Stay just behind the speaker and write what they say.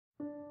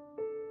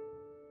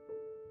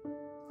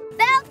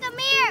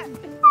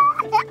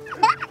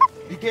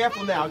Be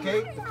careful now,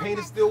 okay? The paint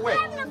is still wet.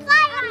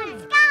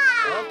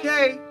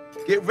 Okay,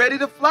 get ready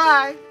to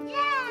fly. Yeah,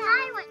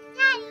 I want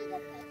Daddy to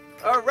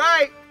play. All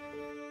right.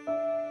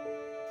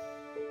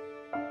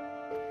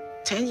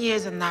 10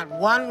 years and not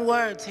one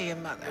word to your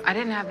mother. I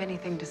didn't have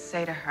anything to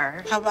say to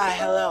her. How about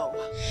hello?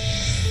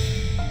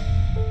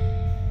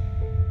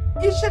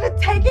 You should have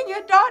taken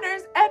your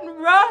daughters and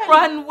run.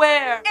 Run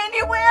where?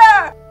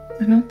 Anywhere.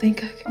 I don't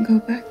think I can go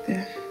back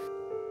there.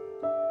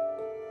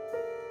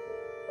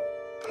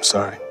 I'm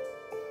sorry.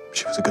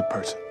 She was a good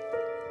person.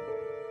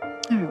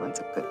 Everyone's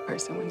a good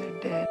person when they're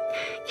dead.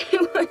 He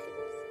wouldn't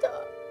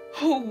stop.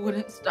 Who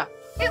wouldn't stop?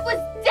 It was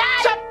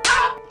Dad. Shut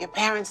up! Your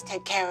parents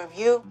take care of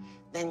you,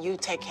 then you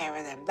take care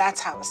of them. That's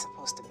how it's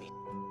supposed to be.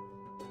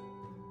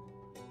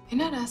 You're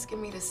not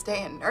asking me to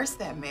stay and nurse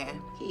that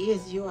man. He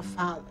is your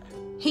father.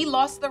 He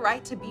lost the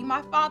right to be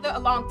my father a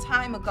long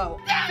time ago.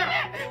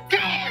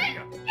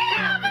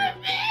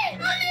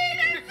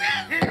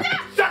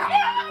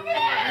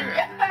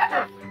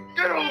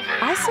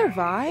 I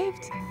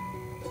survived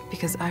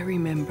because I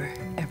remember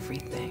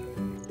everything.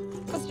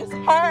 It was just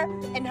her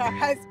and her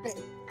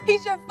husband.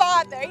 He's your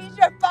father. He's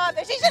your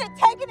father. She should have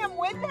taken him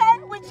with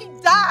her when she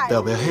died.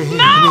 Belle, hey,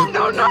 No.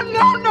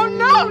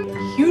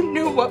 You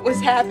knew what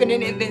was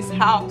happening in this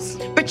house,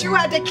 but you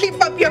had to keep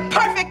up your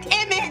perfect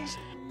image.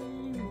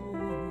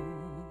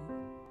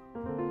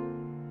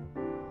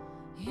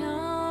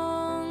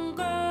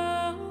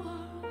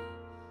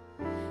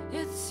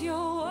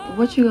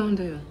 What you gonna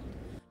do?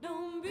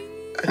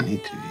 I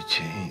need to be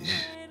changed.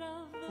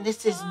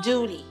 This is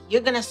duty.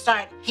 You're gonna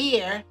start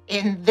here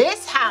in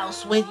this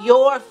house with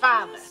your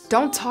father.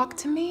 Don't talk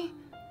to me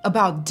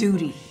about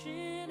duty.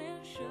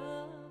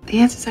 The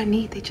answers I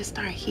need, they just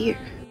aren't here.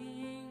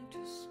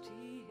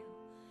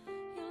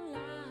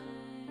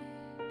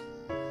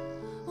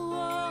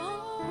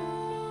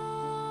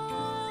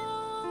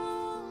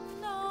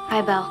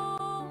 Hi,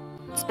 Belle.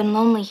 It's been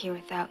lonely here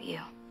without you.